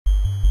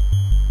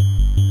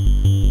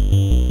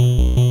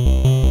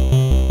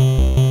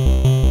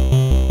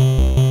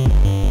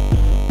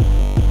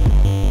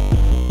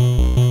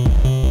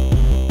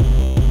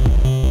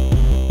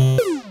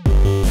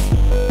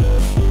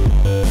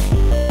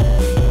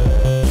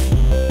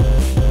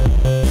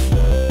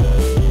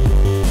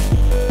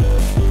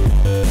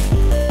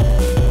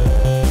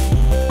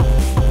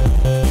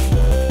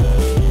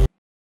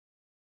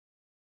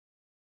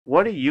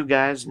what do you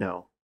guys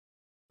know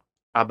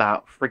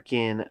about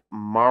freaking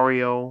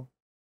Mario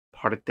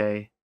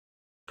Party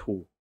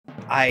 2?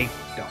 I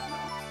don't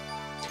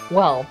know.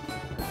 Well,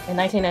 in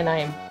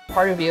 1999,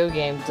 Party Video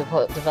Game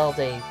developed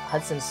a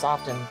Hudson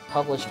Soft and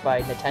published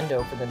by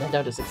Nintendo for the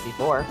Nintendo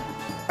 64.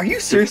 Are you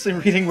seriously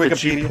reading Wikipedia? Did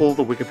she pull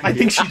the Wikipedia? I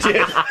think she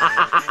did.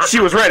 She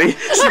was ready.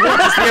 She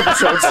watched the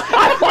episodes.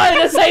 I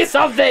wanted to say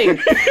something!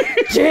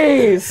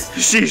 Jeez!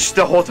 She's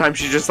the whole time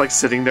she's just like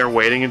sitting there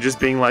waiting and just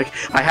being like,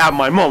 I have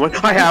my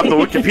moment. I have the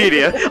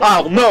Wikipedia.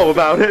 I'll know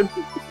about it.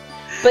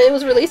 But it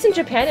was released in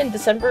Japan in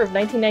December of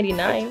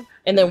 1999,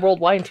 and then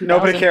worldwide in 2000.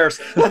 Nobody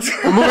cares. Let's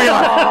Moving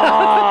on.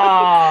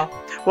 Ah.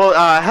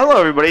 Well, hello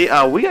everybody.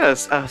 We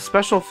got a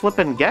special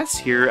flippin' guest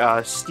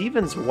here.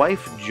 Steven's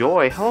wife,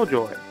 Joy. Hello,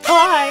 Joy.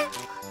 Hi!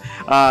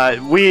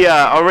 We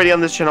already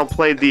on this channel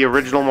played the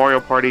original Mario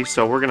Party,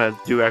 so we're gonna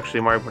do actually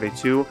Mario Party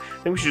 2. I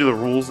think we should do the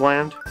Rules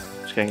Land.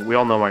 Just kidding. We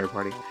all know Mario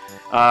Party.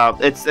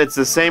 It's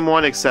the same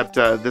one, except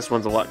this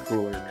one's a lot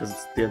cooler because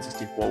it's the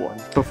N64 one.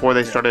 Before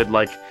they started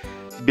like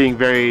being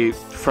very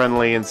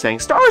friendly and saying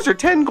stars are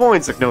 10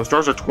 coins, like no,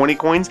 stars are 20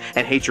 coins,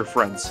 and hate your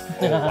friends. So it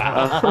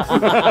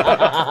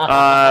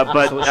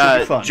should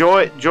be fun.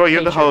 Joy,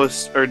 you're the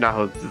host, or not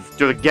host,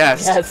 you're the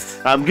guest. Yes.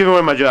 I'm giving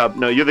away my job.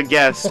 No, you're the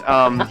guest.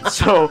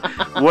 So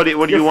what do you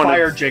want to?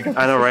 Fired, Jacob.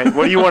 I know, right?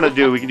 What do you want to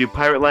do? We can do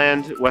Pirate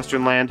Land,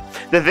 Western Land.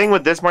 The thing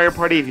with this Mario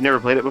Party, if you've never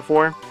played it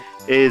before,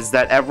 is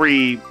that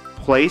every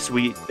place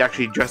we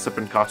actually dress up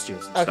in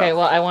costumes. And Okay, stuff.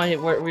 well, I wanted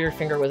where your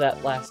finger was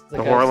at last.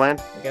 The Horror Land.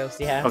 The ghost,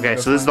 yeah. Okay,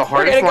 so this is the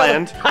hardest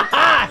land.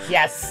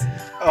 Yes.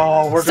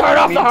 Oh, we're Start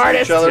gonna off meet the each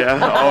hardest. other. Yeah.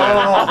 Oh,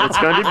 yeah. It's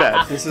gonna be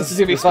bad. This is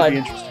gonna be fun.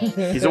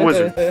 interesting. He's a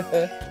wizard.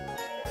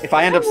 If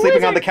I end up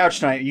sleeping on the couch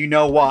tonight, you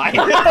know why.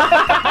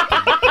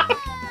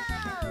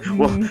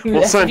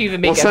 We'll send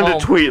a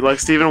tweet like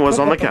Steven was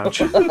on the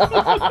couch.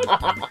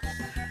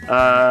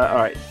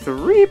 Alright,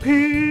 3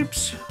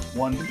 peeps.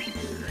 1 computer.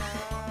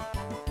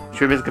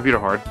 Should we make the computer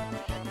hard?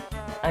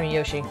 I'm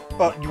Yoshi.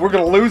 We're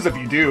gonna lose if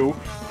you do.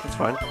 That's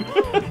fine.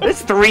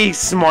 It's 3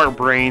 smart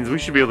brains. We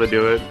should be able to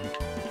do it.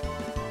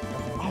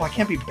 Oh, I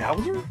can't be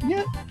Bowser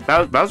yet?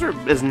 Bowser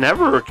is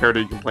never a character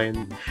you can play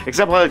in,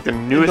 except like the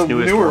newest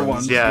newer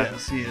ones. Yeah.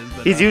 Yes, he is.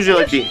 But He's usually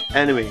like the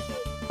enemy.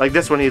 Like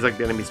this one, he's like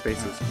the enemy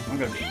spaces. I'm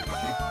gonna be.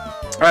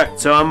 Alright,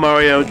 so I'm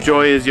Mario,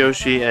 Joy is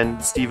Yoshi, and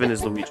Steven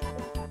is Luigi.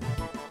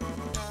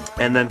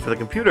 And then for the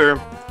computer...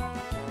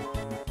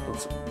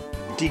 what's it?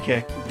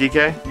 DK. DK?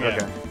 Yeah.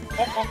 Okay.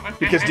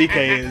 Because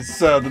DK is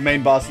the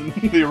main boss in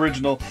the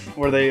original,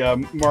 where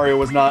Mario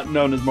was not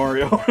known as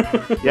Mario.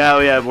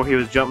 Yeah, where he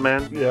was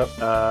Jumpman. Yep.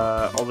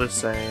 All the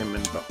same.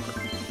 And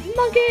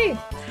Monkey!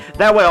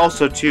 that way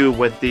also, too,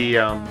 with the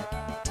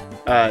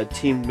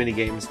team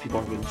mini-games, people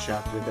aren't getting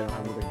shafted if they don't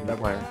have a regular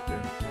player.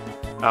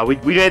 We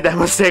made that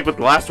mistake with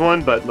the last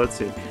one, but let's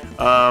see.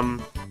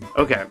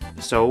 Okay,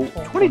 so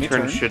 20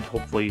 turns should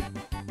hopefully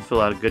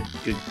fill out a good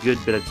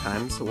bit of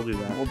time, so we'll do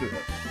that. We'll do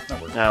that.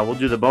 That works. We'll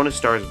do the bonus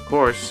stars, of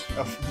course.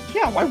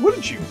 Yeah, why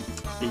wouldn't you?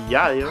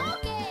 Yeah.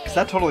 Because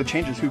that totally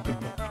changes who could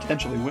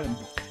potentially win.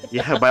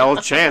 Yeah, by all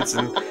chance,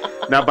 and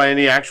not by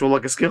any actual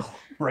luck of skill.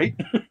 Right?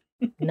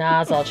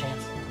 Nah, it's all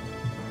chance.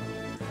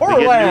 We get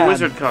new Orland!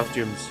 wizard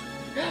costumes.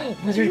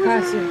 Wizard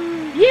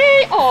costume.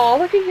 Yay! Aw,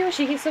 look at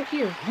Yoshi, he's so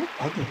cute.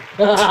 Ugly.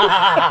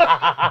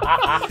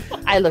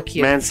 I look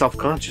cute. Man,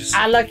 self-conscious.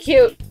 I look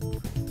cute.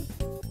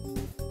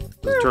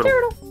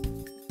 Turtle.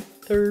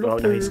 Oh,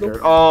 no, he's scared.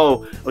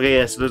 Oh, okay,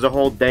 yeah, so there's a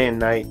whole day and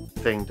night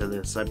thing to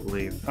this, I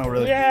believe. Oh,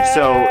 really? Yeah.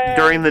 So,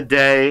 during the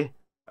day,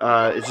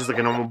 it's just like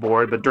a normal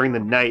board, but during the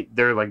night,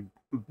 they're like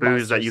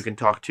boos that you can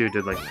talk to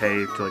like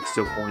pay to like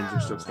steal coins or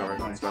steal stars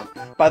and stuff.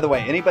 By the way,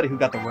 anybody who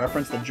got the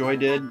reference that Joy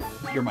did,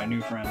 you're my new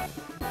friend.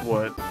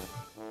 What?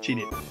 She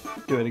did.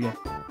 Do it again.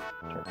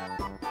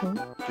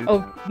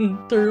 Oh,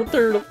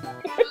 turtle.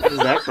 Where's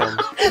that from?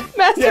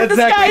 Master Yeah, of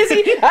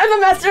exactly. Disguisey! I'm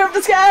a master of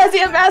disguise!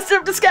 I'm master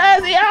of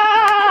disguise!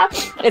 Ah!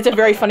 It's a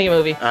very funny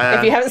movie.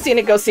 If you haven't seen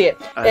it, go see it.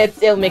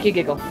 It'll make you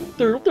giggle.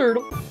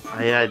 Turtle.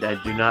 I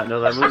do not know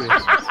that movie.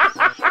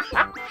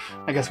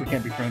 I guess we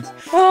can't be friends.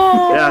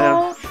 Oh.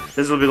 Yeah.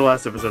 This will be the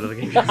last episode of the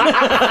game.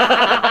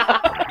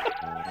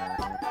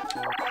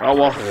 Oh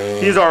well,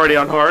 he's already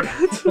on hard.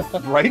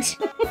 Right?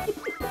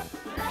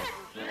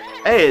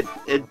 Hey,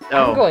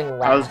 I'm going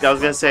I was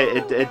last. gonna say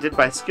it did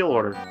by skill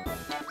order.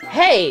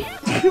 Hey!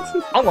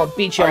 I'm gonna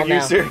beat you Are all you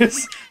now.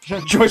 serious?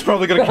 Joy's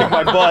probably gonna kick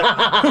my butt.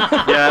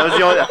 Yeah, that was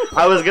the only.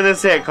 I was gonna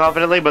say it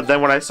confidently, but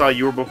then when I saw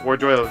you were before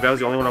Joy, that was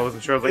the only one I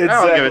wasn't sure. I was like,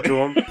 I'll give it to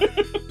him.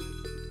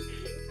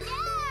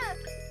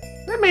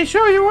 Let me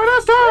show you what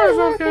a star is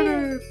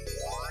located.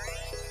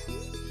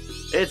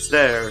 It's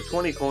there.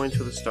 20 coins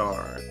for the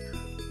star,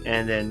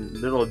 and then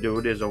little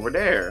dude is over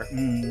there.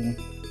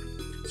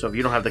 So if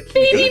you don't have the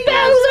key, Baby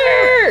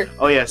Bowser!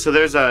 Oh yeah, so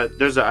there's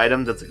an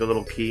item that's like a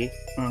little key,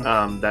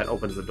 that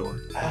opens the door.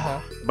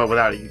 But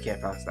without it, you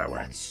can't pass that way.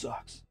 That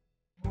sucks.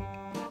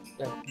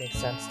 That makes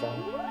sense, though.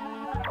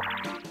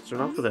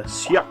 Start off with a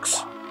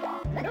yucks.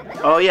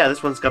 Oh yeah,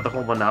 this one's got the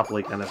whole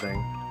Monopoly kind of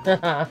thing.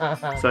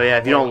 So yeah,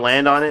 if you don't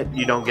land on it,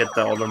 you don't get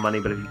all the money,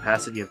 but if you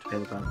pass it, you have to pay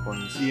the pound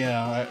coins.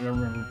 Yeah, I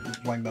remember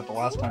playing that the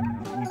last time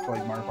we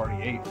played Mario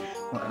Party 8.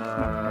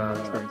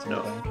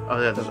 No.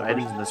 Oh yeah, there's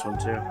items in this one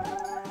too.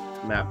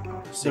 Map.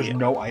 There's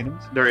no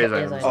items? There is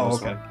items. Oh,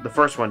 okay. The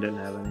first one didn't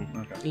have any.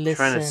 Listen.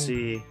 Trying to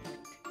see.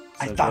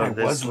 I thought I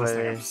was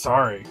listening. I'm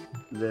sorry.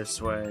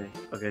 This way.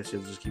 Okay, so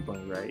you'll just keep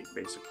going right,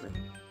 basically.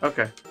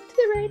 Okay. To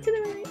the right, to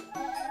the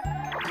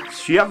right.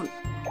 So you have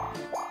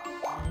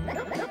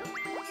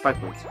 5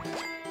 points.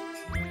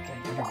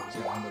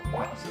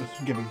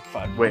 Give me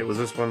 5. Wait, was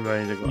this one that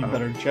I need to go? You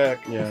better check.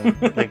 Yeah.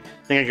 I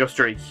think I go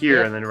straight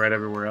here and then right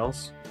everywhere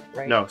else.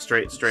 Right. No,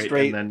 straight,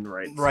 and then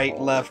right. Right,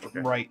 Oh, left, okay.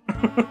 right.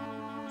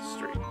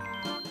 Straight.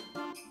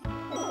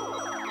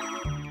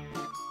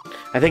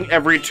 I think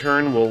every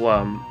turn will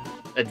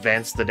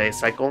advance the day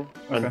cycle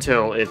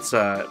until it's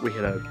we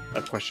hit a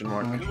question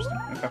mark. Oh, interesting.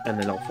 Okay. And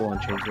then it'll full on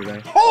change the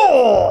day.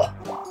 Oh!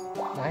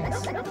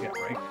 Nice. Yeah,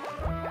 right.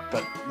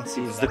 But let's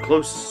see. It's the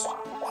closest.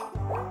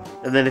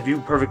 And then if you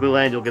perfectly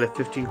land, you'll get a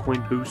 15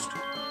 coin boost.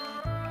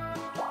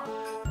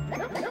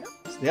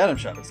 It's the item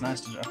shop. It's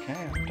nice to. Okay,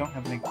 I don't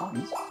have any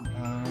coins.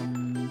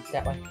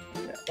 That way.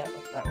 Yeah, That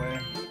way. that way.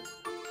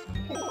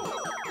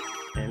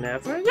 And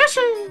that's Press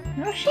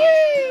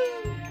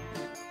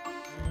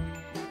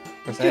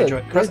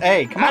A. Press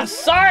A. Come I'm on.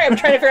 sorry. I'm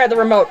trying to figure out the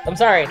remote. I'm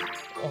sorry.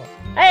 Oh.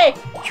 Hey!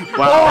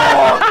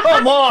 wow.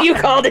 Come on. You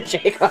called it,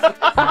 Jacob.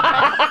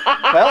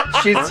 Well,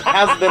 she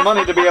has the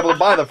money to be able to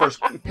buy the first.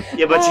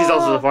 Yeah, but she's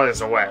also the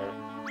farthest away.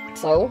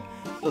 So?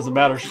 Doesn't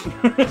matter.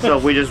 So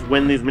if we just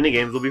win these mini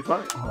games, we'll be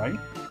fine. All right.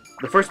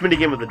 The first mini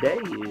game of the day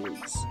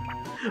is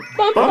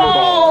Bumper Bumper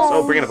balls!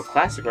 Oh, bringing up a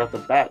classic right off the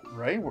bat.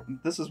 Right.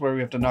 This is where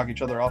we have to knock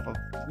each other off of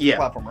the Yeah.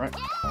 platform, right?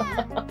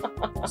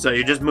 So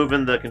you're just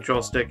moving the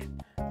control stick,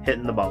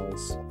 hitting the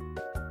balls.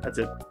 That's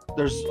it.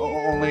 There's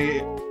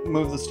only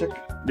move the stick.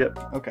 Yep.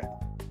 Okay.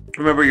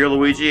 Remember, you're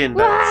Luigi and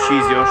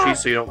she's Yoshi,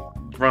 so you don't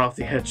run off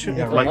the edge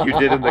Yeah, like you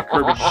did in the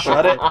Kirby.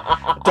 Shut it.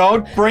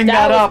 Don't bring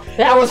that up. That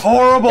That was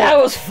horrible. That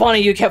was funny.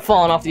 You kept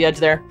falling off the edge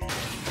there.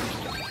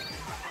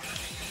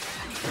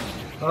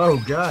 Oh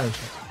gosh.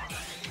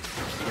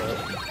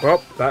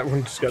 Well, that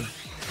one just got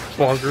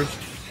bonkers.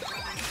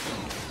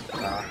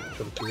 Ah,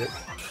 should've took it.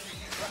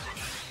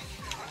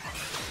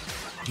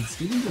 Did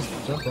Steven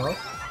just jump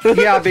off?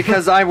 Yeah,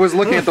 because I was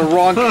looking at the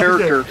wrong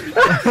character.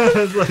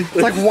 It's It's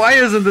like, why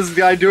isn't this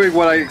guy doing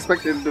what I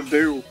expected him to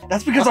do?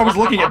 That's because I was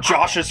looking at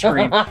Josh's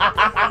screen.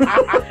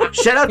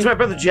 Shout out to my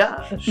brother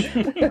Josh.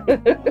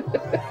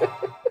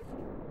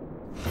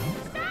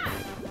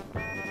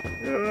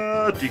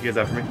 DK's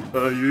after me.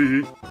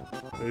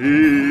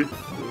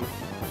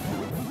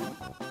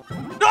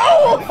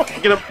 No!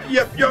 Get up.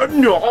 Yep.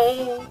 No.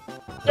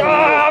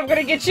 Oh, I'm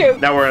gonna get you.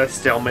 Now we're at a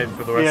stalemate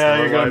for the rest Yeah, of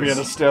our you're gonna lives. be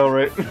in a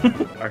stalemate.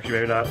 Actually,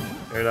 maybe not.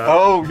 Maybe not.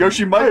 Oh,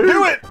 Yoshi might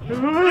do it.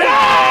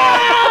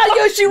 Ah,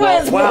 Yoshi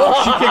wins. Wow,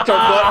 she kicked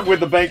our butt with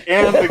the bank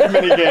and the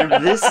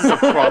minigame. This is a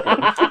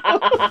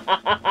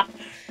problem.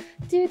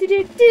 Do do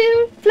do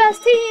do. Plus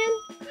 10.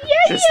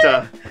 Yeah.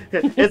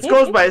 Just it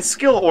goes by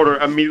skill order.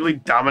 Immediately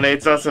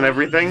dominates us and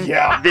everything.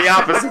 Yeah. The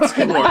opposite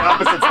skill order.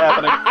 Opposite's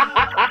happening.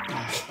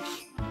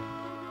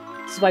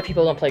 This is why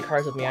people don't play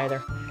cards with me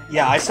either.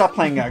 Yeah, I stopped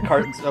playing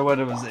cards. What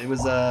it was? It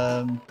was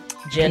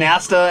Jin.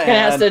 Canasta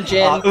Canasta, and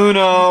Jin.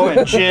 Uno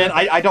and Jin.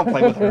 I don't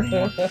play with her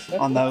anymore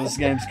on those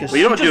games because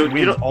Well,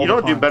 you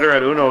don't do better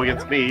at Uno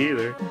against me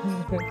either.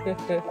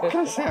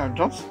 Gosh, I'm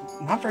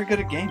not very good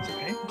at games.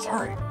 Okay, I'm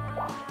sorry.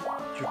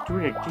 You're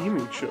doing a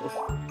gaming show.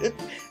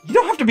 You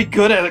don't have to be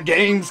good at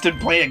games to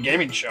play a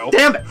gaming show.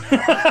 Damn it!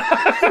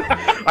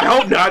 I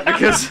hope not,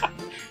 because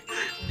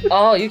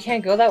Oh, you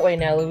can't go that way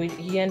now, Louis.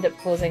 You end up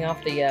closing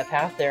off the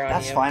path there on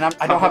That's you. fine.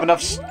 I don't have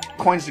enough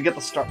coins to get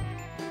the start.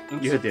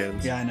 Oops. you hit the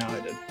ends. Yeah, I know I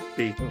did.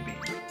 B. Oh, B.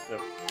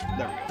 Yep.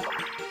 There we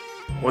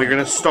go. Well, you're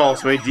gonna stall,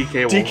 so maybe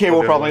DK will. DK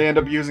will probably end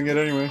up using it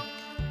anyway.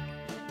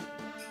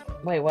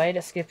 Wait, why did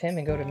it skip him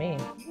and go to me?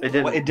 It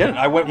didn't. Well, it didn't.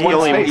 I went He one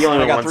only- space. he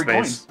only and I went got one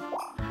 3 space. coins.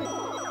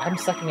 I'm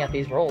sucking at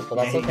these rolls, but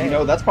that's Yeah, okay. You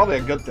know, that's probably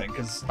a good thing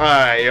because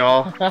Alright,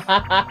 y'all.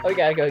 We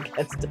gotta go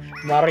against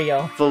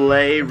Mario.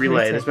 Filet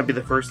Relay. This might be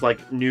the first,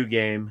 like, new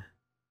game.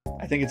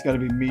 I think it's going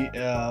to be me,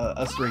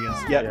 us three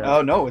against. Yeah. Yeah.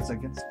 Oh no, it's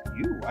against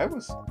you. I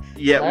was.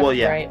 Yeah, Left, well,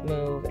 yeah. Right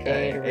move.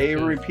 Okay. A to A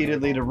repeat.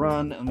 repeatedly to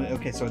run.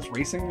 Okay, so it's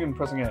racing and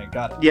pressing A.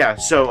 Got it. Yeah,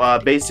 so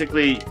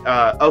basically,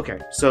 okay,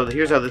 so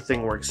here's how the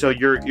thing works. So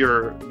you're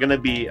gonna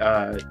be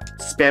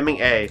spamming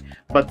A,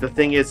 but the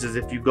thing is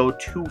if you go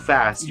too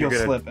fast, you're You'll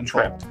gonna slip and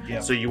trip. fall. Yeah.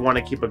 So you want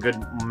to keep a good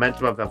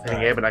momentum of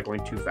hitting A, Right. but not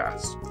going too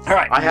fast. All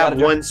right. I you have gotta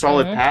do it. one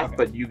solid Mhm. path, Okay.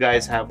 but you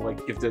guys have like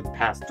you have to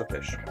pass the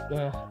fish.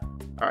 Ugh.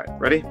 All right,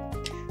 ready?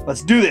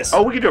 Let's do this.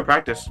 Oh, we can do a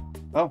practice.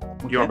 Oh.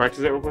 You want to practice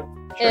it real quick?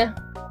 Eh.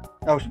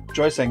 Oh,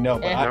 Joy's saying no,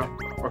 but Eh. No.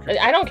 Okay.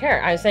 I don't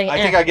care. I'm saying.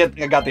 I think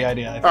I got the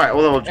idea. All right.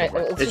 Well, then we'll just.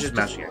 Let's It's just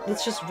mashing it.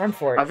 Let's just run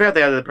for I it. forgot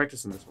they had the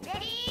practice in this one.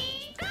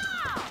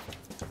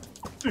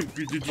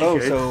 Oh,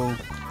 so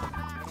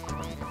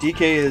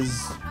DK is.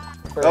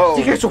 First. Oh.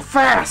 DK's so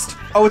fast.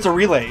 Oh, it's a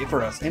relay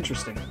for us.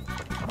 Interesting.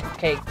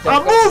 Okay.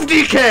 Move,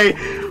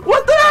 DK!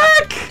 What the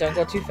heck? Don't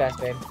go too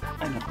fast, babe.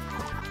 I know.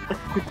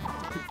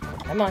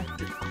 Come on.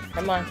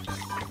 Come on.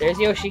 There's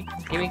Yoshi.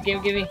 Gimme.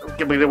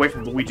 Get me away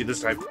from Luigi this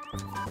time.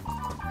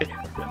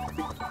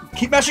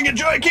 Keep mashing it,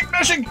 Joy! Keep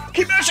mashing!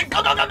 Keep mashing!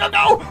 Go! Go! Go! Go!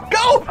 Go! Go!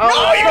 Oh,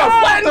 No! You gotta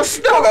flatten the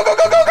snow! Go! Go!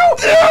 Go! Go!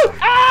 Go!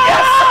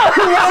 Ah!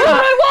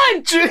 I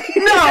won!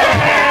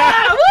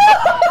 No!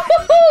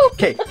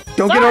 Okay,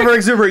 don't get over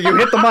exuberant. You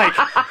hit the mic.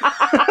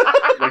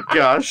 Oh my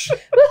gosh.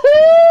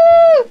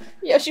 Woohoo!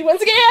 Yoshi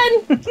wins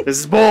again! This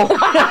is bull.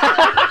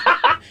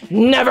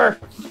 Never!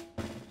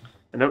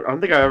 I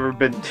don't think I've ever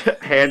been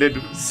handed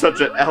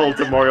such an L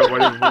to Mario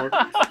Party before.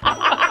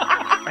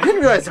 I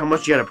didn't realize how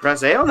much you had to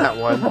press A on that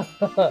one.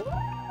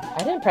 I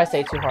didn't press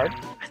A too hard.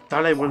 I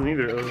thought I wasn't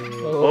either.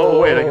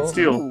 Oh, wait, I can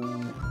steal. Ooh.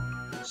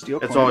 Steal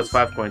It's coins always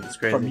 5 points. It's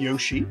crazy. from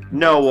Yoshi.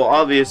 No, well,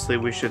 obviously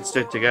we should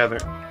stick together.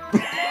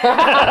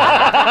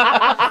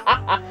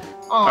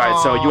 Alright,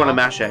 so you want to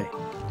mash A.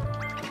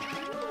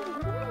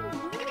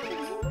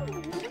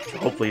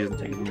 Hopefully he doesn't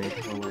take it from me.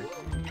 Don't worry.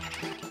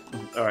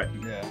 Alright.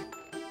 Yeah.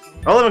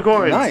 11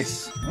 coins!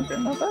 Nice. Okay,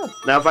 not bad.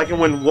 Now if I can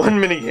win one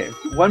minigame.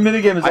 1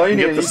 minigame is I all you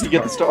can need get to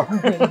get the star.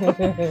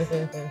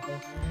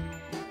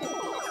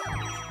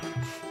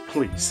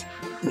 Please.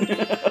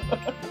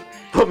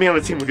 Put me on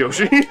a team with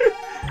Yoshi.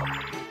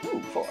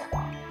 Ooh, 4.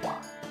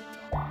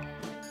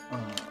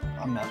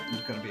 I'm not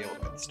gonna be able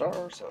to get the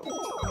star, so.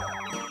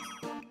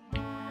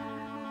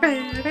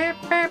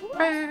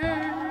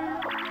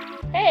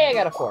 Hey, I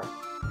got a 4.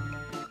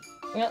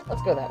 Yeah,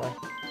 let's go that way.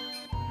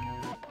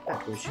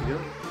 Where'd she go?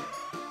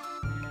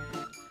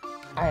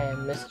 I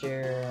am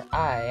Mr.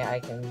 I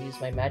can use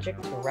my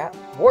magic to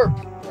warp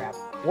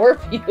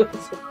you to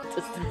distant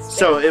space.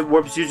 So it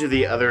warps you to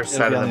the other It'll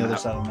side be of on the the other map.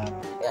 side of the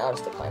map. Yeah, I'll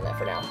just decline that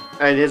for now.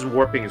 And his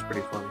warping is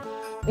pretty funny.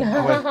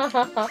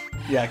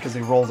 Yeah, because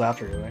he rolls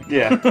after you, right?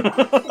 Yeah.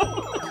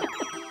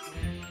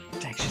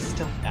 Dang, she's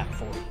still at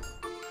 40.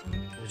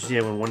 We just need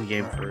to win one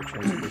game for a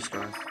chance to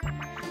restart.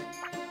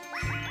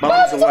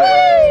 Mom's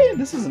away! Hey,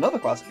 this is another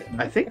classic game.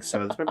 I think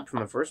so. This might be from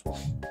the first one.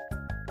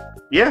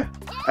 Yeah,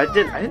 I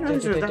didn't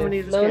realize there was that many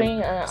of this Loading.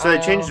 game. So they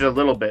changed it a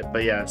little bit,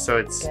 but yeah. So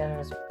it's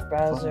Again,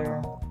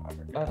 browser.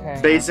 Okay.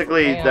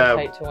 basically Hang on the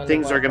tight to win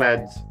things the are gonna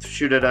prize.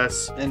 shoot at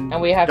us. And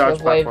And we have to Dodge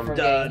avoid platform. from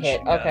getting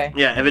hit. Dodge, Okay.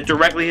 Yeah, if it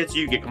directly hits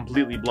you, you get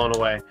completely blown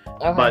away.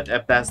 Okay. But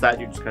if past that,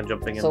 you're just kind of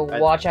jumping in. So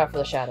watch out for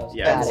the shadows.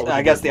 Yeah, Got it's- it.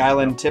 I guess the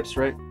island tips,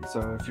 right?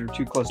 So if you're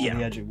too close to Yeah.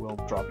 the edge, it will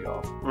drop you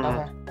off. Mhm. Okay.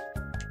 Alright.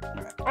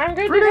 I'm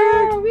good to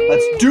go. Whee!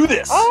 Let's do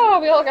this! Oh,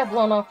 we all got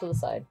blown off to the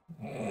side.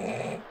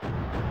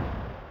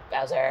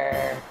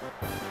 Bowser.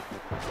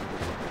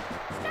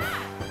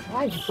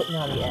 Why did you put me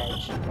on the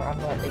edge? Or I'm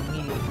gonna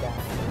immediately die.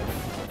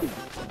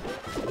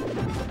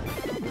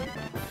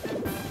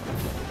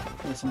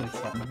 Somebody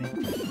flattened me.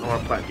 I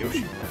want to plat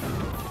Yoshi.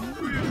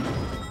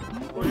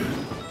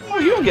 Oh,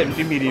 you don't get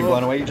immediately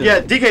blown away. You just...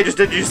 Yeah, DK just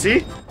did. You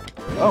see?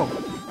 Oh.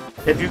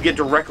 If you get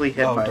directly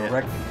hit Oh, by it.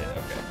 directly hit.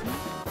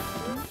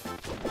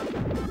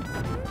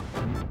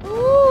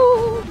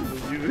 Ooh.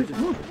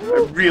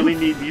 I really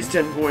need these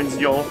 10 coins,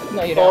 y'all.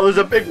 No, you Oh, don't. there's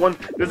a big one.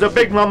 There's a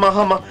big mama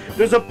humma.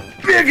 There's a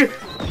big.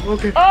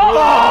 Okay.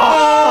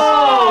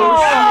 Oh!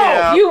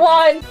 yeah. You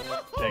won!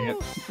 Dang it.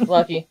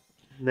 Lucky.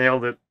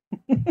 Nailed it.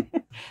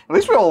 At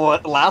least we all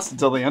last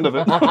until the end of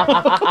it.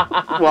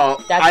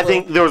 Well, That's I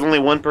think there was only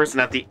one person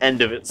at the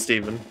end of it,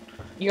 Steven.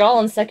 You're all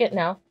in second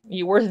now.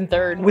 You were in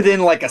third.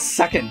 Within like a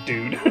second,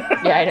 dude.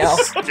 Yeah, I know.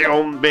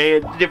 Still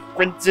made a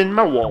difference in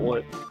my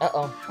wallet.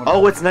 Uh-oh.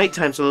 Oh, it's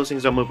nighttime, so those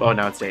things don't move. Oh,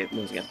 now it's day. It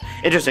moves again.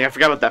 Interesting. I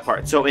forgot about that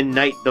part. So in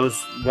night,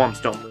 those worms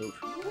don't move.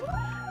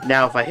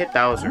 Now, if I hit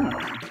Bowser,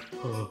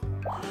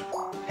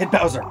 Hit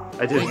Bowser.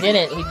 I did. He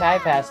didn't. He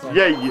bypassed him.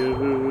 Yeah,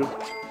 yeah.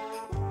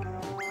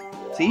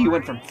 See, you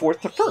went from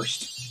 4th to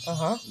 1st.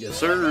 Uh-huh. Yes,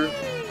 sir.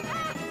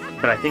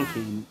 But I think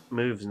he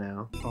moves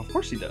now. Well, of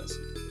course he does.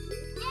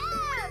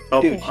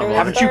 Oh, Dude, sure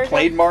haven't that's you Bowser?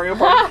 played Mario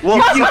Party? well,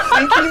 You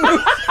think he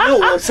moves? no,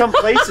 well, some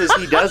places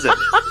he doesn't.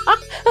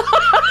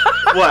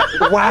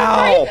 What?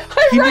 Wow!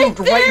 He right moved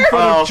right in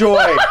front Oh. of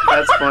Joy.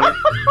 That's funny.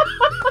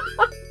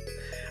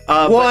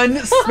 But One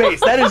space.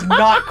 That is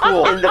not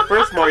cool. in the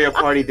first Mario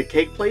Party, the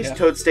cake place, Yeah.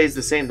 Toad stays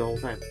the same the whole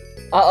time.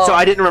 Uh-oh. So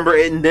I didn't remember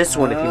in this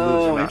one if he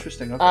moves or not.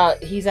 Interesting.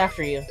 Okay. He's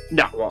after you.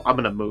 No, well, I'm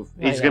gonna move.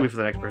 Oh, He's yeah. gonna be for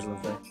the next person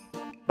to play.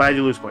 But I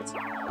do lose points.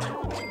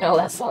 Oh,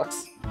 that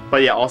sucks.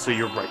 But yeah, also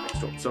you're right next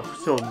to him, so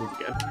still move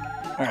again.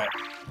 All right.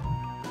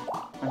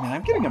 I mean,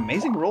 I'm getting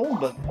amazing roll,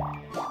 but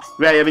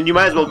Yeah, I mean, you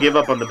might as well give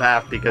up on the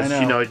path because I know.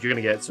 you know what you're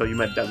gonna get, so you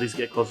might at least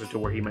get closer to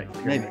where he might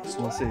appear maybe next.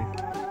 we'll see.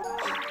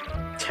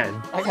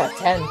 10. I got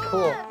 10.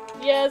 Cool.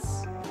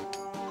 Yes.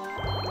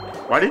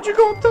 Why did you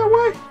go up that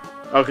way?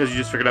 Oh, because you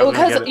just figured out Well, we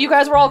didn't because get it. you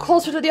guys were all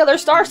closer to the other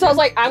star, so I was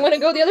like, I'm gonna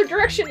go the other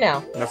direction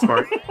now. That's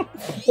smart.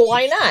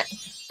 Why not?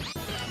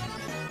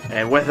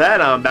 And with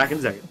that, I'm back in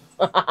second.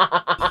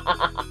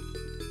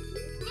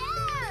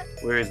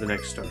 Where is the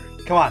next star?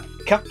 Come on,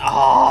 come.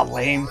 Ah,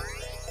 lame.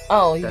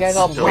 Oh, you That's guys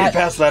all still- Way past.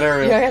 past that You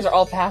area. guys are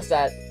all past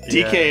that.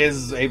 DK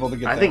is able to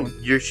get I that think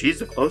one. she's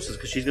the closest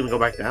because she's gonna go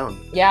back down.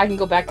 Yeah, I can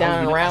go back down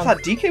and I around. thought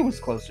DK was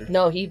closer.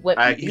 No, he went.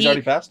 He's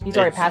already passed? He's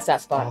already It's- passed that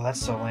Oh, spot.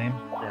 that's so lame.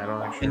 Yeah, I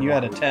don't actually. And you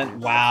had a 10.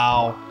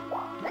 Wow.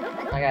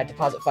 I gotta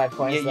deposit 5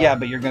 coins. Yeah, though. yeah,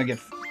 but you're going to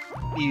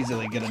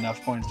easily get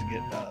enough points to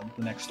get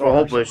the next star. Well,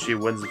 hopefully she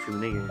wins a few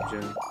mini games,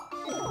 yeah.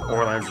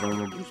 Or lands in a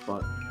normal blue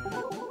spot.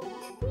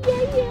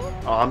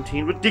 Oh, I'm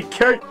teamed with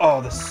DK.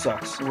 Oh, this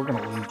sucks. We're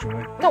going to lose,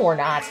 Joy. No, we're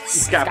not.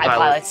 Sky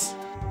Pilots.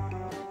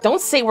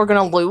 Don't say we're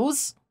gonna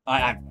lose.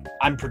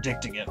 I'm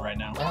predicting it right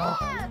now.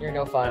 Oh, you're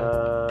no fun.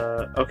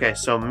 Okay,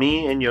 so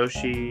me and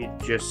Yoshi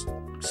just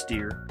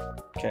steer,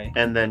 Okay.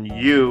 and then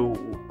you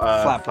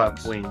flap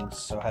wings. wings.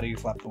 So how do you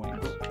flap the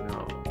wings?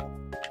 No.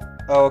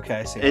 Oh, okay,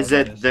 I see. Is how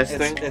that it this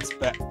thing? It's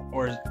back,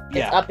 or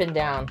yeah. It's up and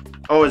down.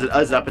 Oh, is it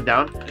up and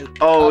down?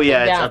 Oh, Up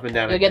yeah, and it's down. up and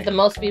down. You'll get the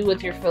most speed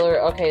with your filler.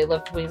 Okay,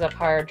 lift wings up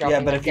higher, drop Yeah,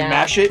 them but if you down.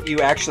 mash it, you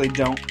actually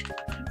don't.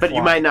 But you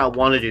flop. might not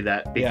want to do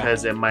that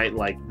because it might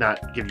like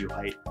not give you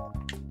height.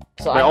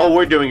 So But I'm all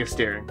we're doing is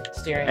steering,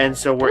 steering. and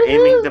so we're Woohoo!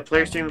 aiming. The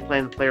player steering the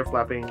plane, the player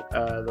flapping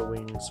the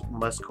wings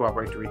must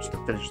cooperate to reach the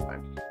finish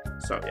line.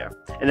 So yeah,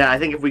 and then I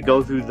think if we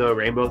go through the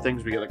rainbow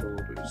things, we get like a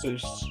little boost.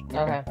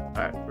 Okay. All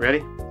right,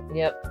 ready?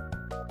 Yep.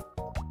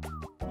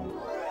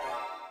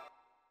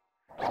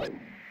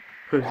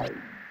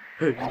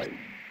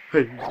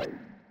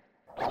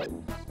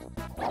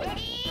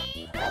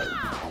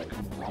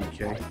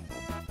 DK.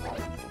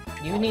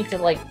 You need to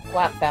like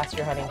flap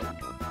faster, honey.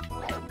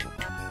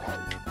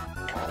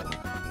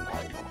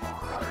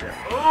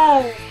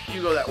 Oh,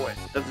 you go that way.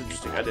 That's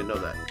interesting. I didn't know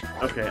that.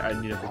 Okay, I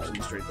need to fix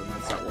it straight then.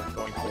 That's not worth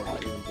going for.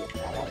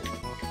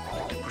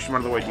 Push him out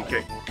of the way,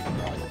 DK.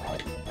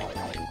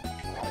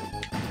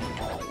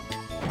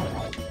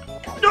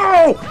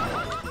 No!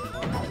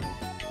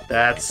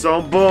 That's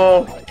some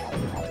bull.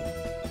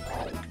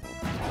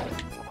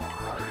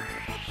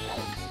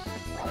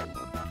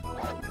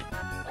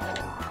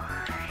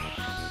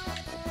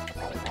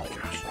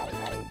 Gosh.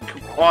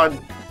 Come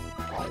on.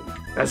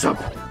 That's up.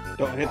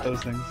 Don't hit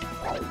those things.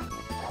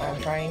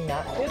 I'm trying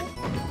not to.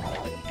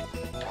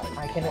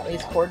 I can at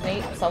least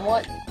coordinate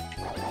somewhat.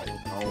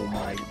 Oh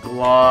my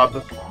glob.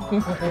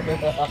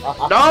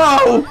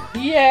 No!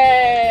 I'm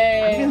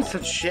Yay! getting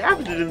such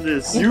shafted in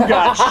this. You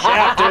got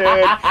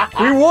shafted.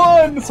 We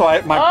won. So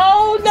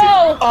Oh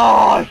no!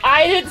 Oh,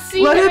 I didn't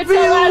see Let him it be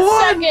until the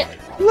last one! second.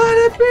 Let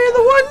it be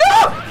the one.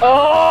 No!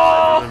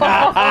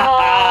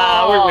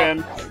 Oh! we win.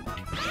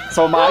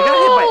 So my, I got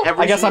hit by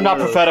every I guess I'm not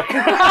single prophetic.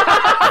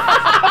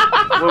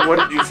 What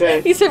did you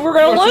say? He said we're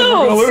gonna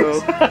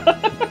lose.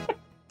 So-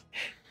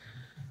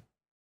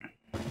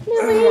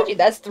 Luigi,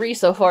 that's 3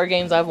 so far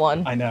games I've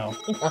won. I know.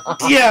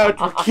 Yeah,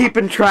 we're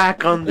keeping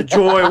track on the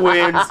joy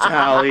wins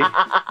tally.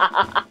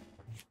 I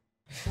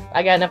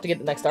got enough to get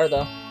the next star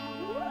though.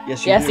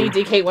 Yes, you Yeah, do.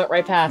 see, DK went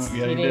right past. Oh,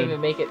 yeah, he he didn't did.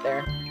 even make it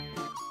there.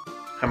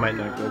 I might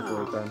not go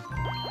for it then.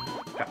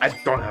 I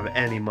don't have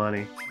any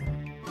money.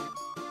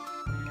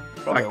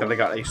 The fact that I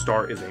got a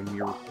star is a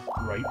miracle.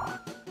 Right.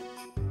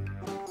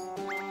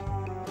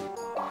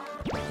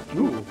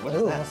 Ooh, what's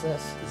Ooh, that? what's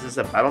this? Is this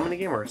a battle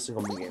minigame or a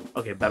single minigame?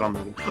 Okay, battle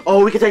minigame.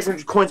 Oh, we can take some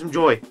coins from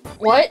Joy.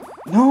 What?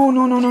 No.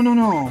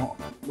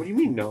 What do you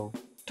mean, no?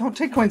 Don't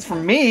take coins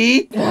from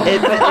me.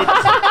 It,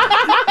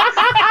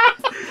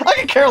 I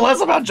could care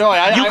less about Joy.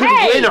 you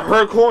can Hey! win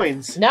her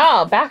coins.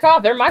 No, back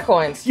off. They're my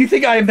coins. You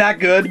think I am that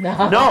good?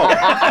 No. No,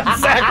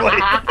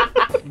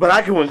 Exactly. but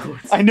I can win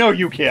coins. I know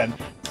you can.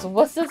 So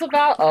what's this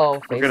about?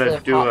 Oh, We're gonna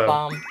facelift, do pop a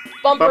bomb.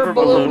 Bumper bumper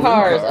balloon balloon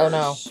cars. cars. Oh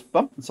no.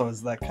 Bump. So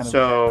is that kind of?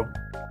 So,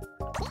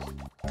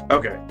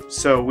 okay,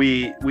 so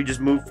we just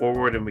move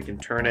forward and we can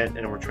turn it,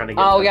 and we're trying to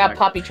get. Oh it yeah, back.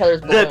 pop each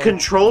other's The balloon.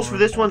 controls for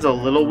this one's a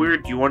little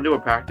weird. Do you want to do a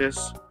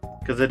practice?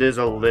 Because it is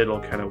a little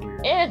kind of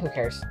weird. Who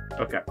cares?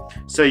 Okay,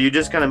 so you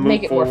just kind of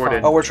Make move it more forward fun.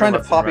 and Oh, we're turn trying to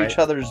left pop and each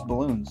right. other's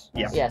balloons.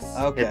 Yeah. Yes.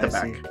 Okay, Hit the I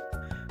back. see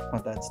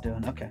what that's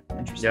doing. Okay,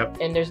 interesting. Yep.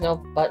 And there's no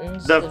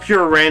buttons. The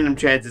pure random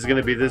chance is going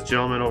to be this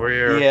gentleman over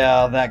here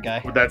Yeah, that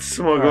guy. with that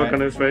smug look Alright.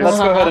 on his face. Let's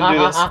go ahead and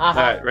do this. All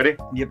right, ready?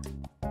 Yep.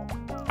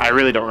 I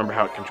really don't remember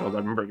how it controls. I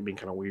remember it being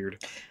kind of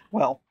weird.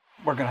 Well,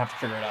 we're gonna have to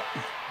figure it out.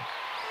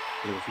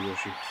 Go for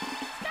Yoshi.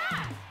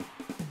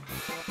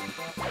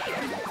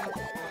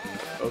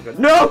 Oh god.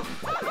 No!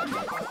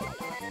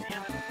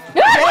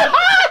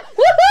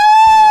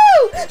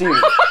 Woohoo! Steve,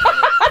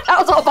 That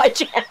was all by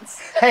chance.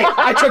 Hey,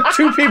 I took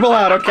 2 people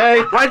out,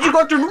 okay? why'd you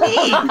go through me?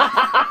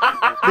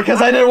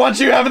 Because I didn't want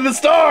you having the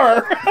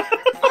star.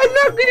 I'm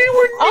not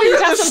anywhere Oh, near you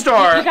got the some-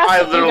 star. you got I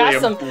some- you literally got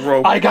am some-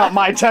 broke. I got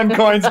my 10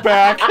 coins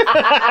back.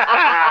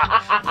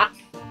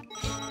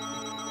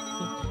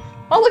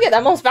 Oh, look at that.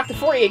 I'm almost back to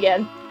 40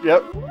 again.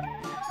 Yep.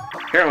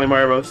 Apparently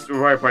Mario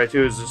Party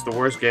 2 is just the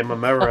worst game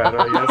I'm ever had,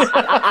 I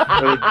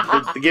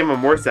guess. the game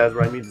I'm worst at is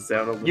what I mean to say.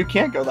 I don't know. You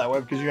can't go that way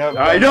because you have.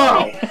 I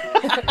know!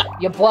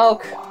 You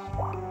bloke.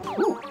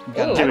 Ooh, you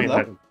got Ooh. an Give me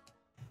item,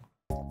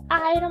 that.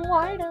 Item.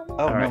 though. Oh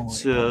Alright, no.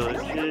 so...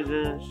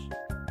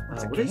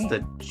 That's a what does game.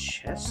 the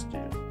chest do?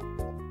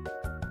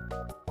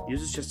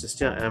 Use this chest to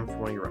steal M from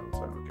one of your rounds.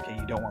 Oh, okay. Okay,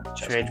 you don't want the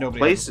chest. Change Nobody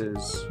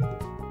places.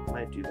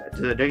 Might do that.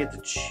 Do I get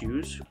to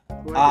choose?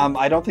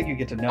 I don't think you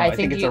get to know. I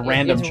think it's a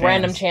random chance. It's a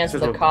random chance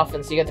with a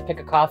coffin, so you get to pick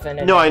a coffin.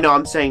 And no, I know.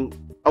 I'm saying.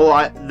 Oh,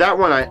 that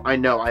one I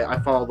know. I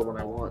follow the one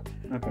I want.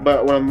 Okay.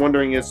 But what I'm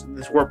wondering is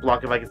this warp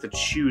block. If I get to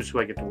choose who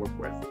I get to work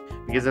with,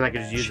 because then I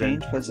could just use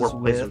change it. Places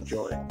Warp place with with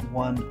joy.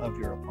 One of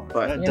your opponents.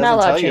 But it you're not doesn't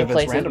allowed tell you to if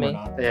it's random or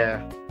not.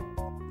 Yeah.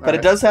 But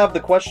it does have the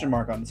question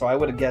mark on it, so I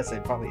would have guessed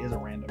it probably is a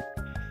random.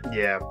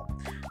 Yeah.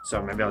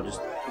 So maybe I'll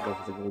just go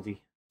for the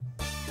Goldie.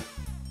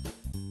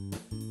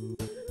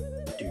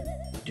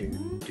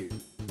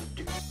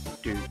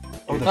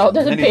 Oh,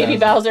 there's a baby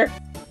Bowser.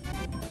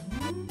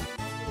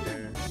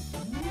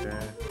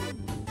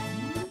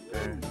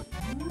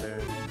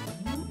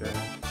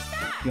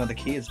 You know, the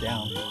key is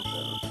down.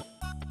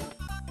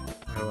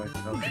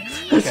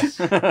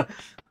 Okay.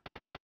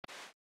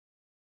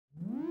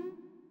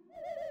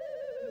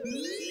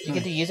 You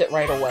get to use it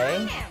right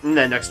away?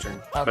 No, next turn.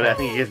 Okay. But I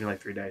think it gives me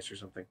like 3 dice or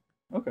something.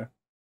 Okay.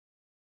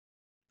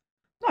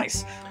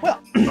 Nice.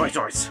 Well,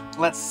 nice.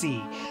 Let's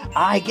see.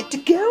 I get to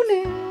go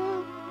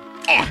now.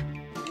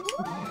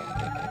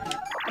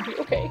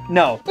 Okay.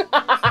 No.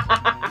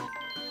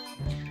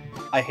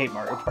 I hate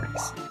Mario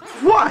parties.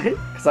 What?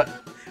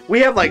 We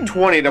have like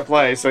 20 to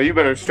play, so you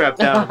better strap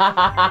down.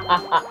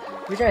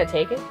 You're gonna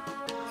take it?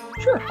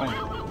 Sure.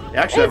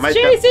 Actually, that might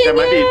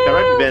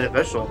be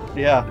beneficial.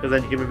 Yeah. Because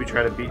then you can maybe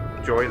try to beat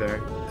Joy there.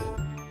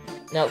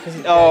 No, because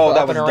he's that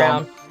up was and dumb.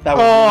 around. That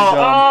was really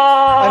dumb.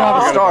 I don't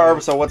have a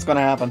star, so what's gonna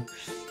happen?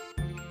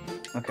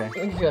 Okay.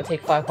 He's gonna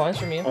take 5 points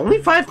from you.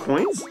 Only 5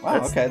 coins?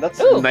 Wow. That's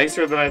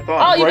nicer than I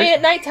thought. Oh, you made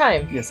it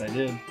nighttime. Yes, I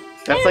did.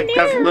 That's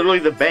literally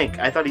the bank.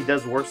 I thought he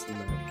does worse than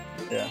that.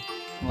 Yeah.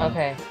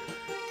 Okay.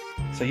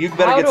 So you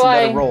better get some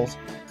better rolls.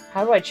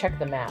 How do I check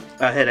the map?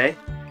 Hit A.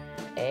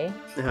 A?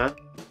 Uh-huh.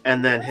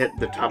 And then hit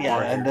the top one.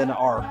 Yeah, and then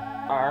R.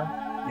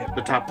 R? Yep.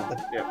 The top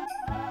one. Yep.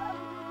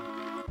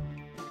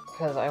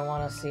 Because I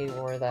want to see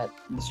where that...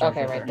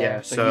 Okay, right there.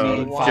 Yeah,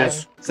 so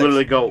just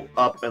literally go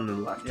up and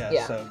then left.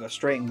 Yeah, so go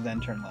straight and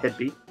then turn left. Hit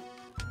B.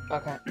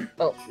 Okay.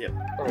 Oh. Yep.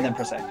 And then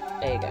press A.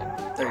 A again.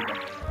 There you go.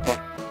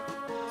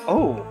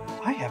 Oh,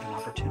 I have an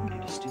opportunity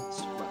to steal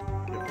this.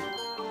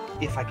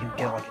 If I can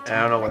get like a...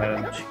 I don't know what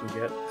items you can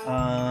get.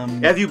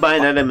 Yeah, if you buy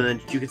an item and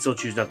then you can still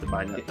choose not to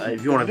buy it.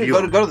 If you want to view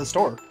go to the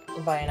store.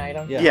 Buy an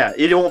item? Yeah,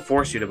 it won't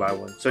force you to buy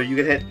one. So you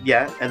can hit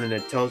and then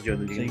it tells you.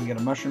 So you can get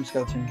a mushroom,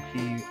 skeleton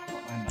key.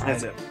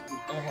 That's it.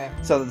 Okay.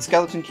 So the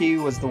skeleton key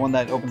was the one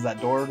that opens that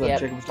door that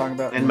Jacob was talking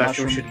about. And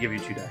mushroom should give you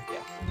 2 die.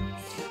 Yeah.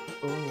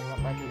 Ooh, that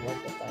might be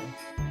worth the thing.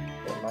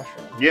 The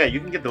mushroom. Yeah, you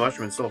can get the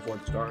mushroom and still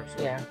afford the stars.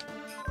 So. Yeah.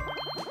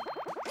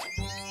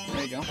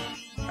 There you go.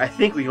 I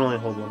think we can only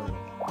hold one of them.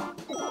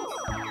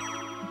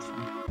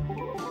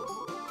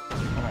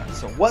 Alright,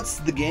 so what's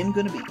the game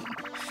gonna be?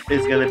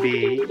 It's gonna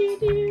be...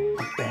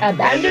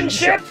 Abandoned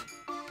ship!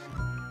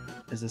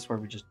 Is this where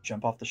we just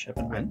jump off the ship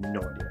and I have win?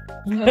 no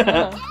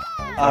idea.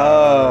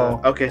 Oh.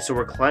 Okay, so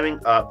we're climbing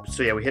up.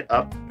 So yeah, we hit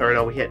up. Or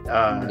no, we hit...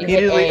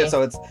 Immediately,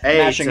 so it's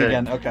mashing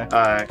again. Okay.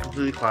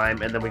 Completely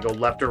climb, and then we go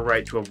left or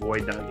right to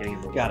avoid not getting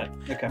the Got it.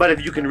 Okay. But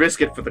if you can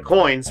risk it for the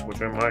coins,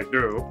 which I might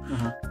do,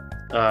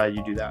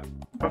 you do that.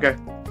 Okay.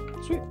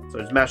 Sweet. So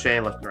just mash A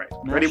and left and right.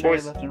 Ready,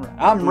 boys? Left and right.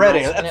 I'm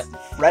ready. Let's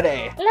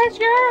ready. Let's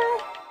go!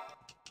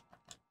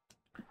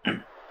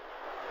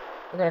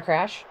 We're gonna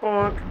crash?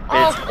 Bonk.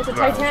 Oh, it's a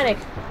Titanic.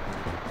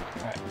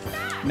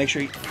 Alright. Make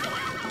sure you...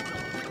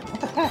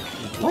 What the heck?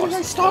 Why did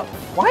I stop?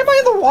 Why am I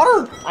in the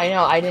water? I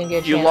know, I didn't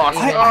get a chance. You lost.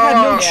 I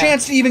had no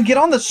chance to even get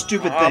on the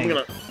stupid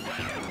thing.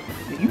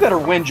 You better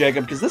win,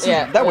 Jacob, because this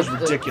that was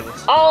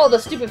ridiculous. Oh, the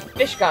stupid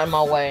fish got in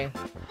my way.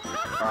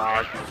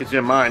 Get you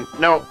in mine.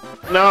 No.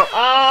 No.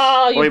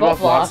 Oh, you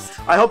both lost.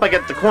 I hope I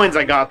get the coins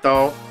I got,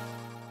 though.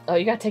 Oh,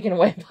 you got taken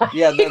away by...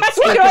 Yeah, the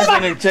script is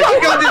going to take...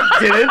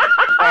 Did it?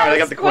 Alright, I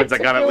got the coins I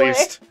got at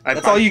least.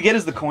 That's all you get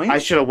is the coins? I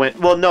should have went...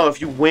 Well, no,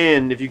 if you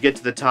win, if you get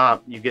to the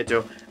top, you get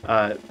to...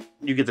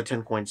 you get the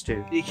 10 coins,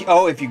 too.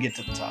 Oh, if you get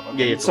to the top.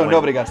 Okay. Yeah, so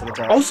nobody got to the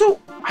top. Also,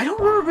 I don't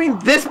remember being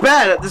this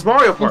bad at this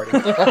Mario Party.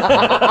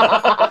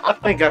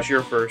 Thank gosh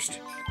you're first.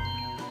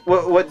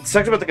 What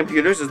sucks about the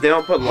computers is they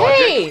don't put logic.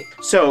 Hey!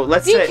 So,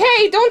 let's DK,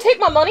 say... don't take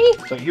my money!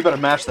 So you better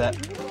mash that.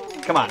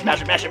 Come on,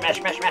 mash it, mash it, mash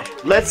it, mash it, mash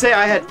it. Let's say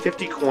I had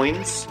 50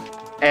 coins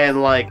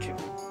and, like,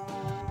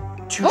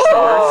 2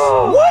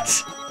 stars.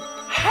 What?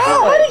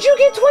 How did you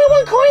get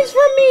 21 coins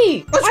from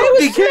me? Let's I go,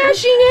 was DK.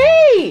 smashing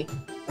A!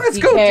 Let's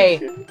DK. go,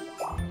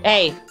 DK.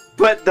 Hey.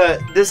 But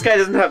this guy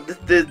doesn't have...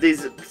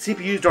 These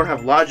CPUs don't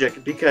have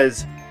logic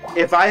because...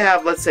 If I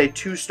have, let's say,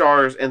 2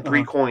 stars and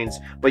 3 coins,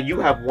 but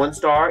you have 1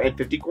 star and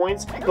 50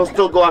 coins, he'll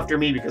still go after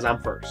me because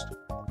I'm first.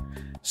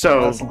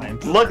 So,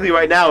 luckily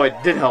right now it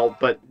did help,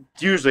 but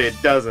usually it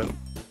doesn't.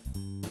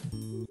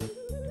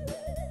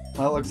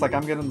 Well, it looks like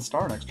I'm getting the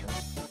star next turn.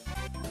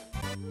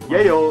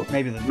 Yeah, yo.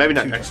 Maybe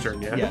not next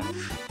turn, yeah. Yeah.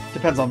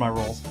 Depends on my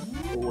rolls.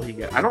 What will he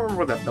get? I don't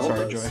remember what that bell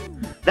Sorry, does. Joy.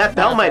 That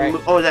bell might...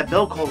 Oh, that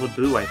bell calls a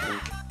boo, I think.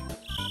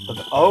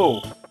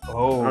 Oh. I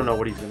don't know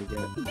what he's going to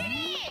get.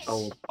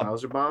 Oh,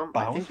 Bowser Bomb?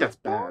 I think that's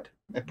bad.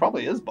 It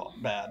probably is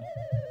bad.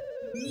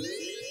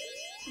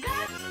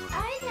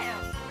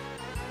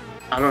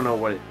 I don't know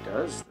what it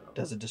does, though.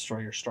 Does it destroy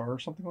your star or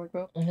something like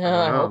that? No,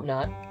 I hope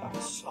not. That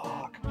would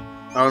suck.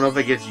 I don't know if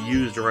it gets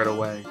used right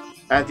away.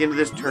 At the end of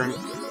this turn,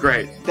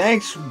 great.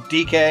 Thanks,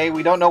 DK.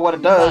 We don't know what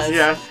it does.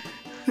 Yeah.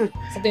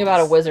 Something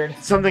about a wizard.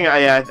 Something,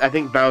 I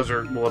think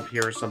Bowser will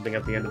appear or something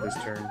at the end of this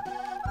turn.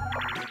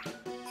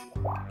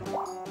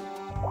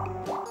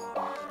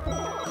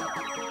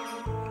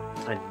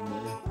 I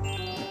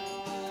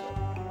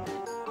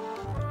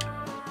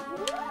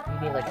You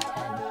need like a 10.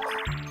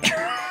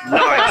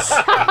 Nice! You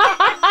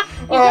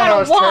Oh, got that a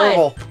was 1!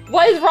 terrible.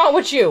 What is wrong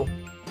with you?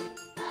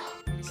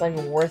 It's not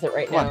even worth it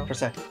right now.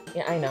 1%.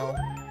 Yeah, I know.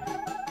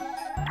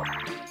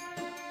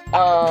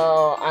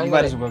 Oh, I'm You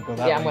gonna... might as well go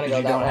that way. I'm gonna 'cause go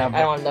you that don't way. have I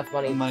don't have enough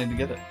money. money to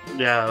get it.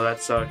 Yeah, that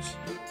sucks.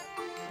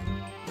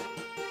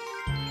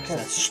 That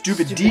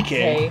stupid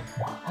DK.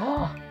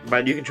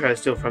 But you can try to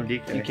steal from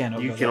DK. You can't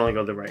You go can that only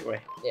go the right way.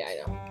 Yeah, I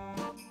know.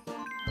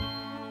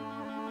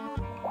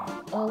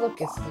 Oh, look,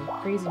 it's the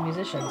crazy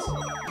musicians.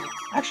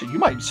 Actually, you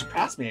might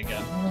surpass me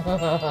again.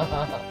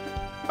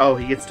 Oh,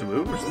 he gets to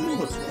move or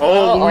something?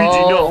 Oh, Luigi,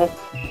 no!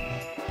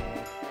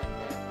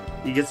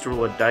 He gets to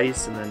roll a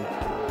dice and then...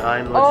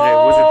 I'm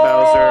Legendary Wizard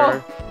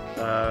Bowser.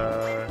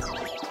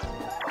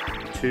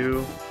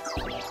 2.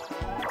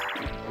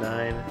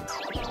 9.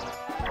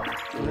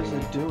 What is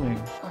it doing?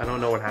 I don't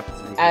know what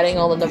happens if he Adding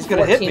all of the He's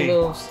gonna hit 14 me.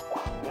 moves.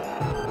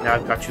 Now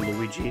I've got you,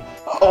 Luigi.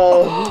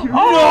 Oh,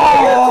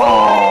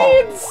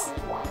 no!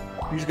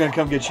 He's gonna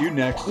come get you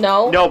next.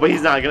 No. No, but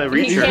he's not gonna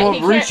reach He her. can't,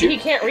 won't reach you. he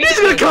can't reach He's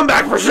gonna me. come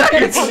back for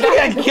seconds! You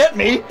can't get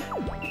me!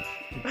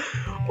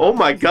 Oh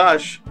my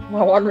gosh.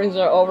 My wanderings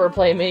are over.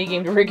 Play a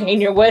minigame to regain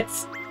your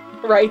wits.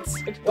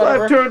 Rights.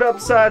 Whatever. I've turned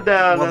upside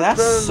down. Well, that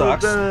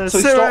sucks. So he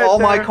Sit stole right all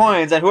my there.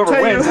 coins, and whoever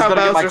Tell wins you is how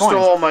gonna get my Bowser stole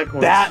coins. all my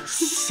coins. That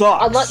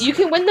sucks. You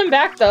can win them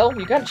back, though.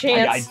 You got a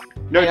chance.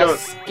 No, You know,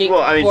 no.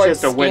 Well, I mean, she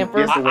has to win.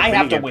 scamper. I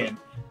have to minigame. win.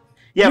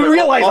 Yeah, you but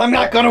realize I'm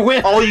not gonna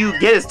win. All you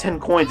get is 10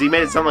 coins. He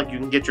made it sound like you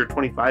can get your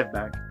 25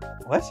 back.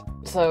 What?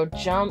 So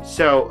jump.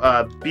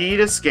 So, B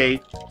to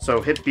skate.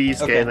 So hit B,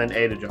 skate, Okay. and then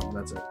A to jump.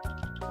 That's it.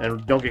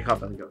 And don't get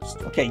caught by the ghost.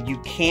 Okay, you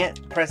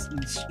can't pressing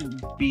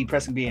B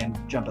and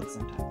jump at the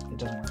same time. It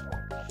doesn't work.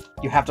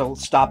 You have to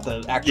stop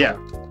the actual. Yeah.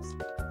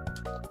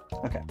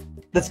 Okay,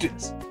 let's do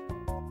this.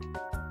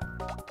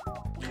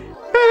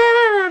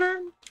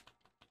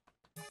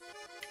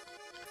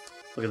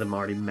 Look at them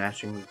already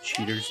matching the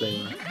cheaters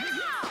they were.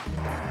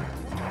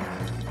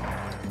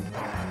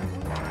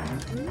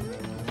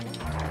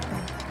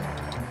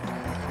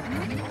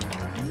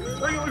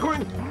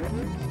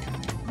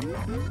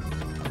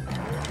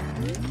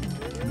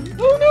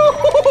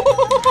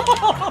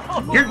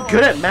 Oh no! You're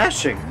good at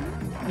mashing.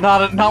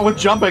 Not with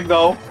jumping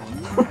though.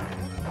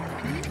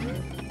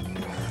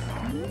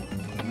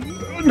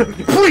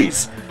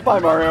 Please! Bye,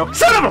 Mario.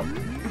 Son of a...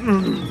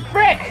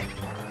 Frick!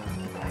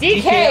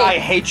 DK! I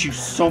hate you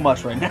so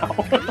much right now.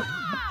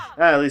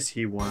 At least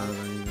he won.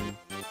 Anything.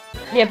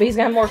 Yeah, but he's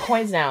got more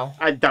coins now.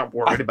 I'm not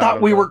worried I about thought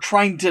him, we though. were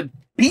trying to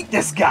beat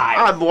this guy.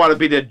 I want to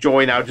be the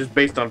joy now just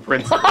based on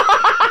principle.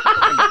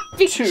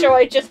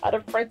 Joy just out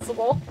of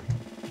principle.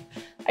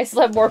 I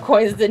still have more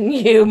coins than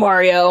you,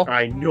 Mario.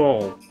 I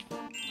know.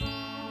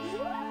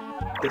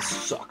 This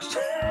sucks.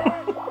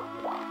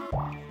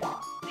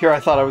 Here I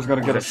thought I was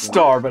gonna get a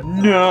star, but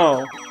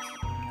no.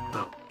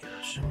 Oh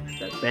gosh.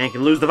 That bank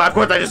and lose the 5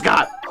 coins I just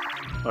got!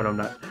 Oh no, I'm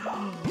not.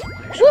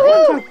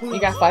 Woohoo!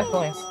 You got 5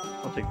 coins.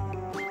 I'll take...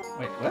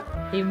 Wait, what?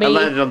 He made,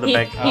 landed on the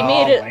bank. He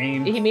made it.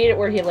 lame. He made it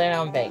where he landed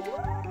on bank.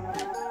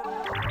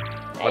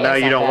 Well, now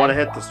you don't want to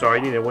hit the star.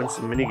 You need to win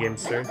some minigames,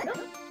 sir.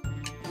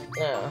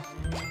 No.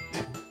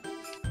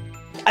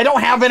 I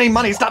don't have any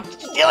money. Stop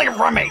stealing it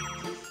from me.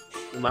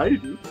 Well, now you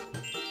do.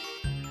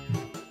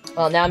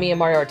 Well, now me and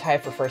Mario are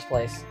tied for first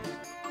place.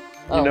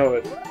 You know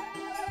it.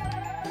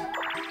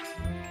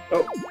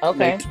 Oh,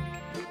 Okay. Nate.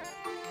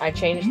 I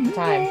changed the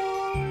time.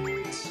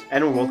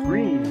 And we're both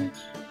green.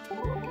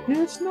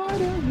 It's not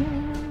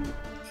a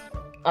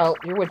Oh,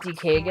 you're with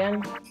DK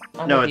again?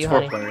 I'm No, with it's you, 4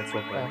 honey. player. It's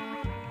 4 player.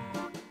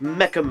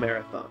 Mecha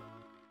Marathon.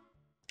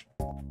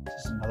 Is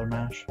this another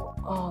match? Oh,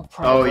 Oh,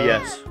 probably.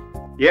 yes.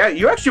 Yeah,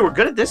 you actually were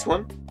good at this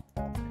one.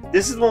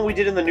 This is one we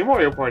did in the new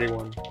Mario Party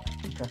one.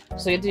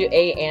 So you have to do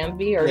A and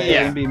B, or Yeah. A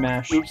and B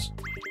mash. Oops.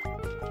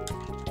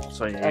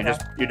 So yeah, Okay.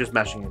 you're just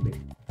mashing and B.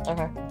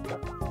 Okay.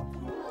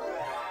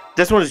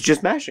 This one is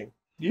just mashing.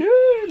 Yeah,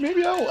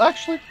 maybe I'll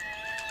actually.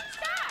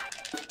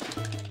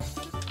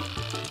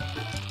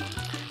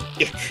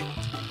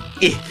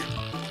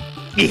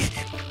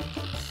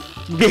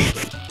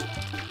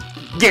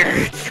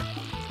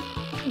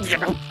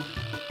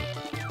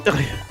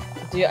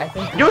 Dude, I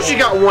think. Yoshi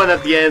got one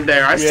at the end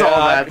there. I saw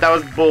Yeah. that. That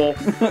was bull.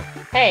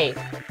 Hey,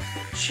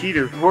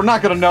 Cheater. We're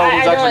not gonna know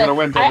who's I actually know gonna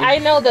win. I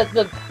know that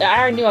I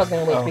already knew I was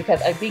gonna lose Oh. because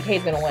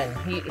DK's gonna win.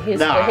 His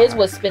Nah.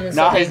 was spinning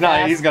so No, dang he's not.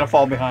 fast. He's gonna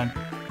fall behind.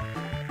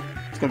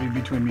 It's gonna be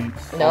between me.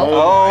 No.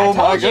 Oh I my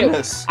told you.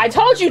 goodness. I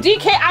told you,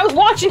 DK. I was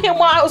watching him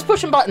while I was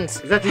pushing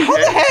buttons. Is that How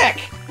the DK? heck?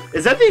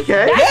 Is that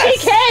DK? That's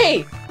Yes!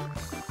 DK.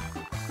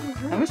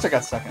 At least I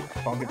got second.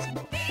 I'll get some.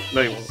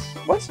 No, you won't.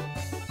 What?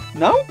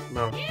 No?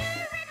 No.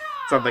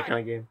 It's not that kind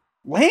of game.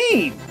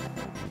 Lame.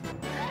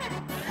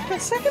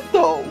 got second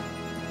though.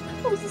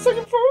 I was the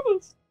second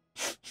furthest.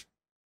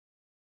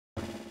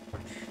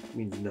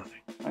 Means nothing.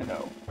 I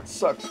know. It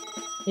sucks.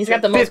 He's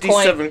got the most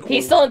 57 coins. coins.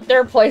 He's still in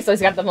third place, so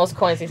he's got the most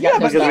coins. He's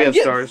got no because we have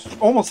stars. stars.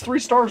 Almost 3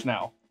 stars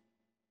now.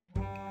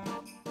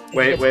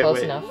 Wait.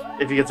 Close enough.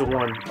 If he gets a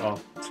 1, oh.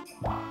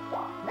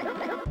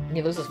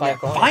 He loses 5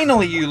 coins.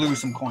 Finally, you lose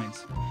some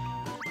coins.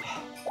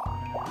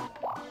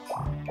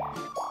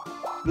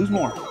 Lose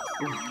more.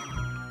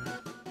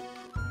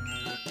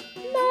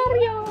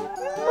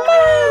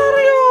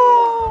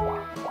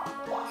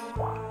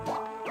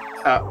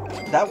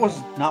 That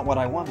was not what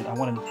I wanted. I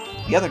wanted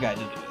the other guy to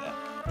do that.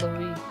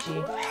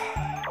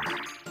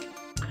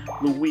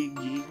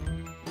 Luigi.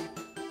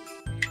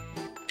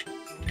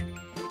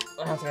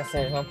 I was gonna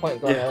say, there's no point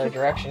going the other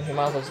direction. You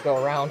might as well just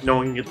go around. No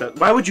one can get that.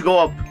 Why would you go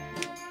up?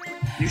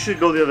 You should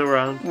go the other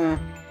round. Yeah.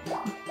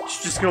 You're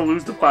just gonna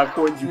lose the 5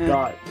 coins you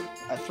got.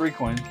 At 3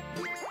 coins.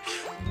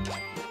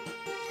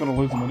 Gonna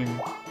lose them anyway.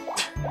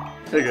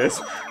 Hey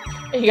guys.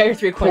 You got your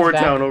 3 coins Poor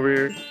back. town over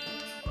here.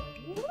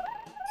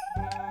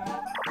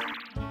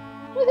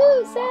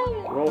 Woohoo,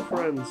 Sam! We're all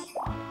friends.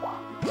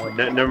 Oh,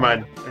 never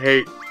mind.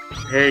 Hey.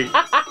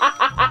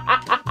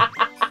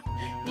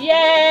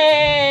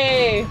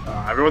 Yay!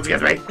 Everyone's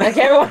against me. Like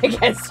everyone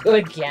against you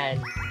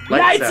again.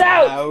 Lights Lights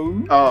out!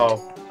 Oh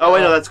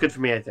wait, no, that's good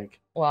for me, I think.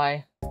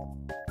 Why?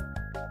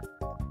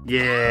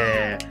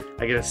 Yeah.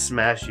 I get to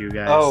smash you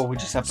guys. Oh, we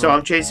just have to... So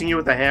I'm chasing you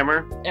with a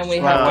hammer. And we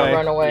have to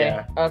run away.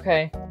 Yeah.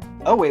 Okay.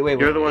 Oh, wait.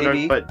 You're the one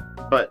AB?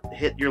 but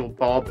hit your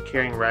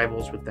ball-carrying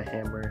rivals with the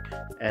hammer,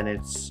 and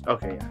it's...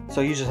 Okay, yeah.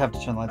 So you just have to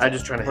turn the lights I'm on.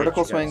 just trying to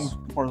Vertical hit you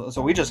swing,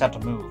 so we just have to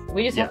move.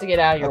 We just have to get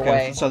out of your Okay,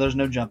 way. so there's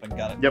no jumping.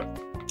 Got it. Yep.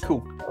 Cool.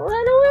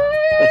 Run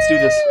away! Let's do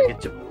this. I get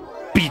to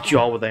beat you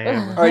all with a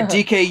hammer. Alright,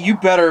 DK, you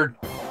better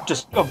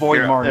just avoid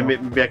Here, Mario.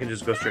 Maybe I can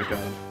just go straight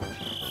down.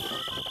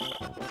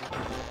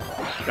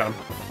 Got him.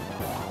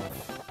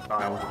 Oh,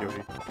 I want to do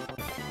it.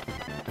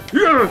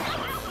 Yeah!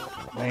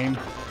 Lame.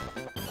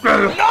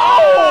 No!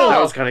 That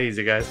was kind of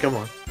easy, guys. Come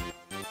on.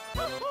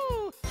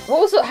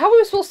 How were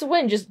we supposed to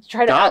win? Just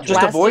try to Dodge.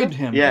 outlast Just avoid you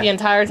him. Yeah. the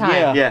entire time?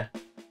 Yeah. Yeah.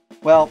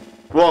 Well,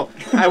 Well,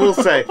 I will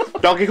say,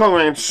 Donkey Kong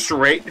ran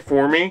straight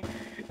for me,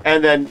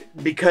 and then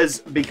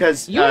because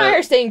You and I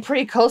are staying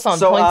pretty close on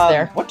points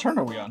there. What turn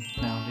are we on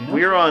now? Do you know?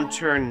 we're on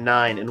turn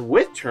 9, and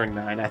with turn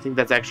 9, I think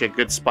that's actually a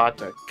good spot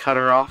to cut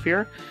her off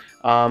here.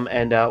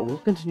 And we'll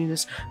continue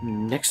this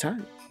next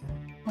time.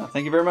 Well,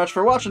 thank you very much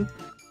for watching.